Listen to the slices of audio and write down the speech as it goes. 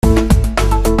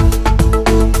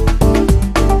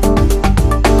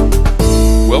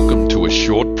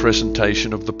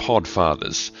presentation of the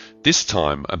Podfathers, this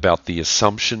time about the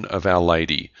Assumption of Our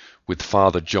Lady, with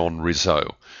Father John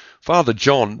Rizzo. Father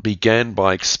John began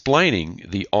by explaining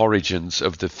the origins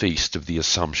of the Feast of the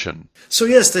Assumption. So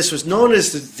yes, this was known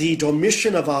as the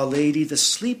Dormition of Our Lady, the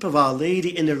Sleep of Our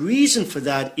Lady, and the reason for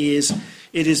that is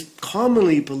it is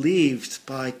commonly believed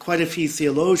by quite a few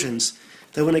theologians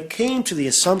that when it came to the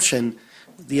Assumption,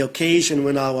 the occasion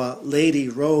when Our Lady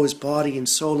rose body and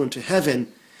soul into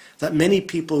heaven, that many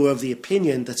people were of the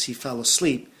opinion that she fell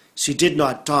asleep. She did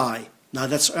not die. Now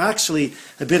that's actually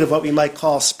a bit of what we might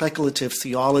call speculative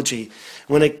theology.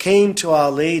 When it came to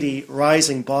Our Lady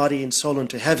rising body and soul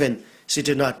into heaven, she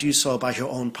did not do so by her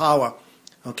own power.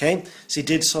 Okay? She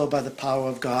did so by the power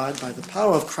of God, by the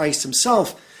power of Christ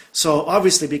himself. So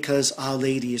obviously because Our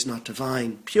Lady is not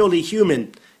divine, purely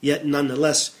human, yet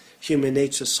nonetheless human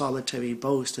nature's solitary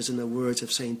boast, as in the words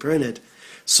of St. Bernard.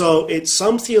 So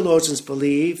some theologians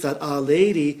believe that Our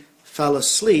Lady fell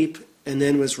asleep and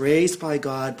then was raised by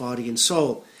God, body and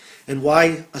soul. And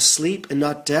why asleep and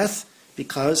not death?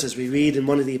 Because, as we read in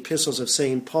one of the epistles of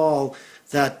St. Paul,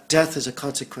 that death is a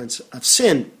consequence of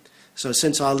sin. So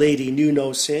since Our Lady knew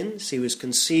no sin, she was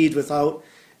conceived without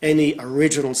any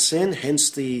original sin, hence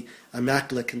the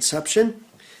Immaculate Conception.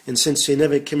 And since she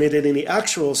never committed any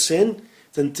actual sin,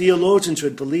 then theologians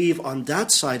would believe on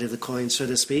that side of the coin, so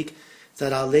to speak,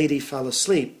 that Our Lady fell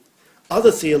asleep.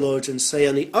 Other theologians say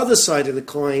on the other side of the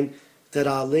coin that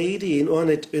Our Lady, in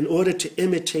order to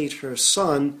imitate her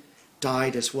Son,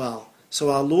 died as well. So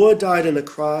our Lord died on the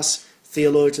cross.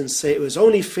 Theologians say it was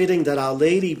only fitting that Our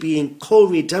Lady, being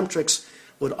co-redemptrix,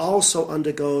 would also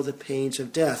undergo the pains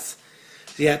of death.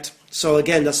 Yet, so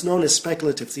again, that's known as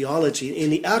speculative theology. In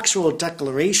the actual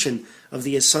declaration of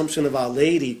the Assumption of Our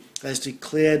Lady, as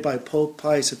declared by Pope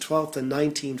Pius XII in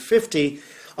 1950,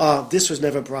 this was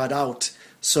never brought out.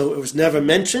 So it was never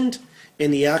mentioned in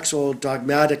the actual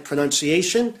dogmatic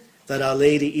pronunciation that Our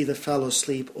Lady either fell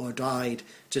asleep or died.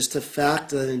 Just the fact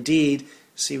that indeed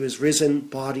she was risen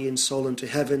body and soul into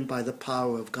heaven by the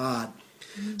power of God.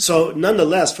 So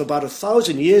nonetheless, for about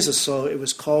 1,000 years or so, it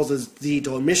was called the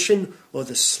Dormition or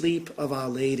the Sleep of Our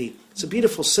Lady. It's a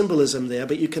beautiful symbolism there,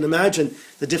 but you can imagine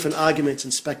the different arguments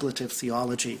in speculative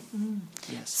theology.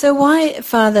 Yes. So why,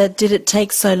 Father, did it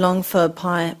take so long for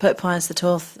Pope Pius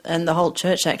XII and the whole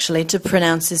Church actually to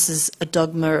pronounce this as a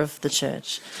dogma of the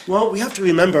Church? Well, we have to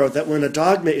remember that when a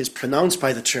dogma is pronounced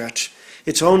by the Church,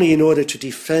 it's only in order to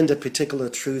defend a particular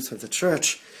truth of the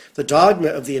Church. The dogma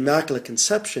of the Immaculate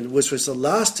Conception, which was the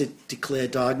last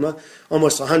declared dogma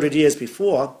almost 100 years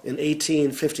before, in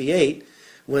 1858,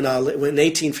 when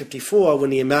 1854, when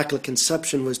the Immaculate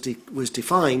Conception was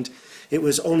defined, it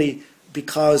was only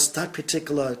because that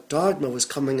particular dogma was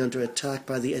coming under attack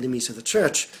by the enemies of the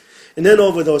Church. And then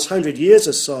over those 100 years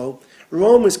or so,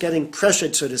 Rome was getting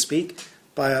pressured, so to speak,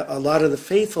 by a lot of the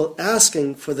faithful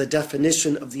asking for the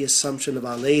definition of the Assumption of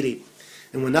Our Lady.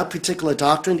 And when that particular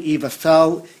doctrine either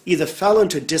fell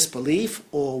into disbelief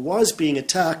or was being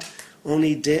attacked,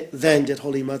 only then did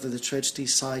Holy Mother the Church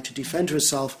decide to defend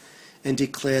herself and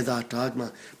declare that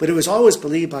dogma. But it was always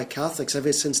believed by Catholics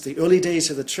ever since the early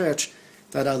days of the Church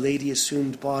that Our Lady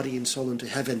assumed body and soul into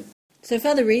heaven. So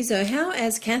Father Rizzo, how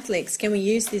as Catholics can we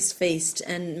use this feast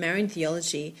and Marian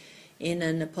theology in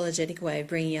an apologetic way,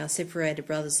 bringing our separated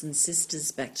brothers and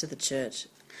sisters back to the Church?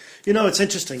 You know, it's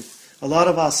interesting. A lot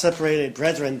of our separated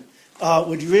brethren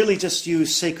would really just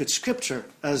use sacred scripture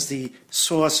as the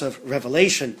source of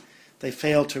revelation. They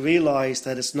fail to realize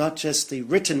that it's not just the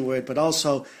written word, but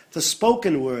also the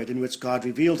spoken word in which God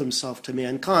revealed himself to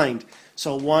mankind.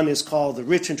 So one is called the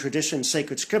written tradition,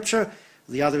 sacred scripture.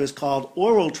 The other is called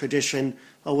oral tradition,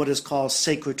 or what is called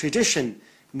sacred tradition,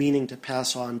 meaning to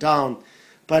pass on down.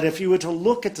 But if you were to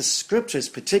look at the scriptures,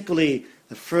 particularly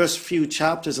the first few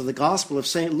chapters of the Gospel of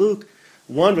St. Luke,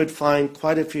 one would find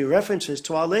quite a few references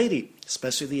to Our Lady,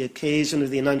 especially the occasion of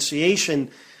the Annunciation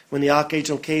when the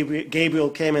Archangel Gabriel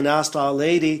came and asked Our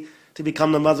Lady to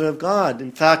become the Mother of God.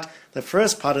 In fact, the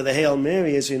first part of the Hail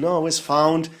Mary, as you know, is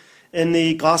found in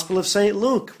the Gospel of St.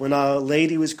 Luke when Our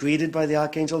Lady was greeted by the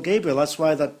Archangel Gabriel. That's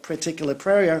why that particular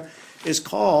prayer is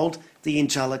called the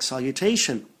Angelic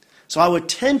Salutation. So I would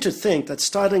tend to think that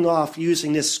starting off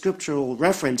using this scriptural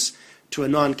reference to a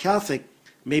non-Catholic,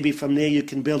 maybe from there you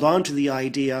can build on to the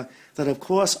idea that, of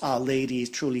course, Our Lady is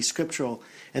truly scriptural,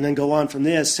 and then go on from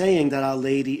there saying that Our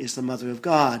Lady is the Mother of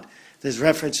God. There's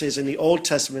references in the Old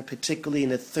Testament, particularly in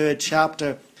the 3rd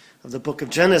chapter of the book of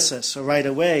Genesis, so right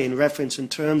away in reference in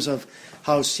terms of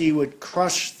how she would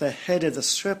crush the head of the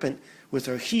serpent with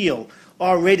her heel.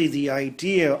 Already the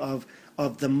idea of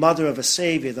of the mother of a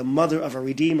Savior, the mother of a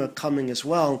Redeemer coming as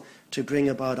well to bring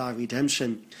about our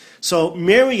redemption. So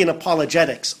Mary in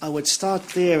apologetics, I would start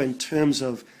there in terms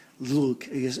of Luke,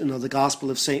 the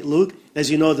Gospel of St. Luke. As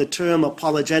you know, the term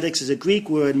apologetics is a Greek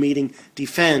word meaning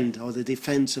defend, or the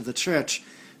defense of the church.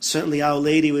 Certainly Our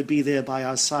Lady would be there by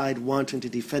our side wanting to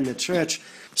defend the church.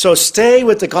 So stay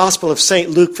with the Gospel of St.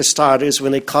 Luke for starters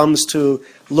when it comes to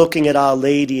looking at Our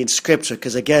Lady in Scripture,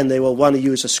 because again, they will want to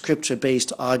use a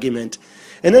Scripture-based argument.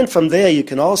 And then from there, you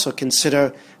can also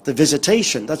consider the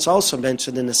visitation. That's also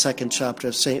mentioned in the second chapter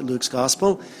of St. Luke's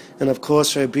Gospel. And of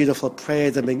course, her beautiful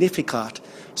prayer, the Magnificat.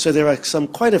 So there are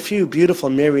quite a few beautiful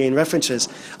Marian references.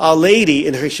 Our Lady,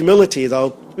 in her humility,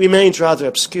 though, remains rather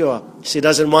obscure. She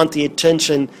doesn't want the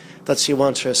attention that she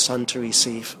wants her son to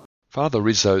receive. Father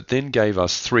Rizzo then gave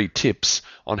us 3 tips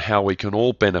on how we can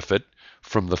all benefit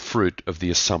from the fruit of the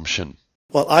Assumption.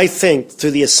 Well, I think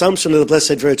through the Assumption of the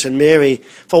Blessed Virgin Mary,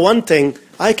 for one thing,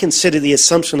 I consider the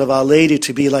Assumption of Our Lady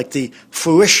to be like the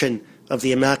fruition of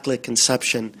the Immaculate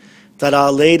Conception, that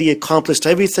Our Lady accomplished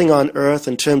everything on earth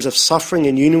in terms of suffering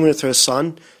in union with her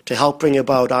Son to help bring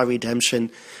about our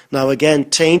redemption. Now again,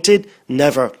 tainted?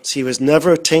 Never. She was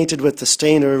never tainted with the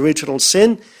stain of original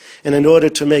sin, and in order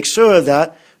to make sure of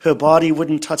that, her body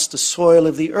wouldn't touch the soil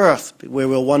of the earth, where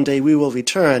one day we will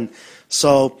return.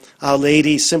 So Our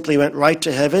Lady simply went right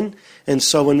to heaven. And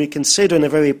so when we consider in a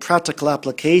very practical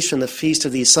application the Feast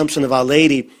of the Assumption of Our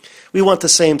Lady, we want the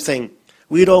same thing.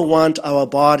 We don't want our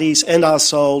bodies and our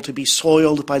soul to be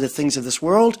soiled by the things of this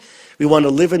world. We want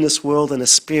to live in this world in a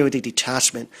spirit of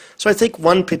detachment. So I think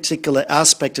one particular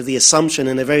aspect of the Assumption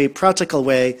in a very practical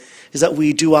way is that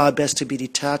we do our best to be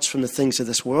detached from the things of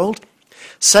this world.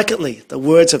 Secondly, the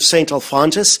words of St.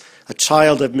 Alphonsus, a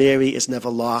child of Mary is never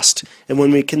lost. And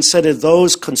when we consider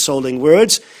those consoling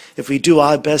words, if we do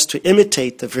our best to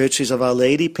imitate the virtues of Our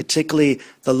Lady, particularly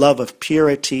the love of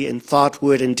purity in thought,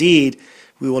 word, and deed,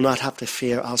 we will not have to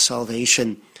fear our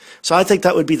salvation. So I think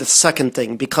that would be the second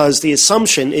thing, because the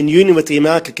Assumption, in union with the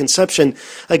Immaculate Conception,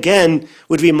 again,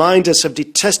 would remind us of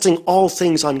detesting all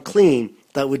things unclean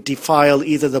that would defile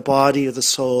either the body or the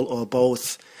soul or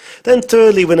both. Then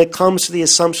thirdly, when it comes to the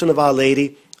Assumption of Our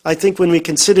Lady, I think when we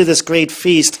consider this great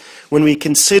feast, when we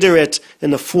consider it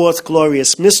in the 4th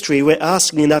glorious mystery, we're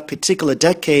asking in that particular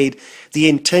decade the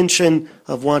intention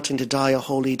of wanting to die a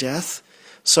holy death.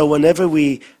 So whenever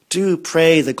we do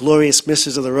pray the glorious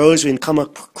mysteries of the Rosary and come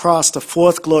across the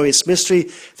 4th glorious mystery,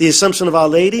 the Assumption of Our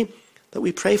Lady, that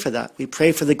we pray for that. We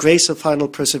pray for the grace of final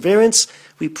perseverance.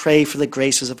 We pray for the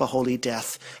graces of a holy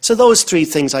death. So those 3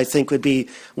 things, I think, would be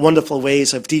wonderful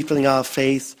ways of deepening our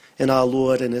faith in our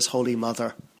Lord and His Holy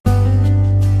Mother.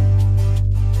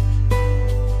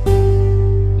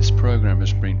 This program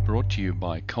has been brought to you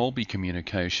by Colby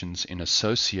Communications in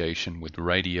association with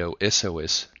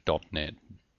RadioSOS.net.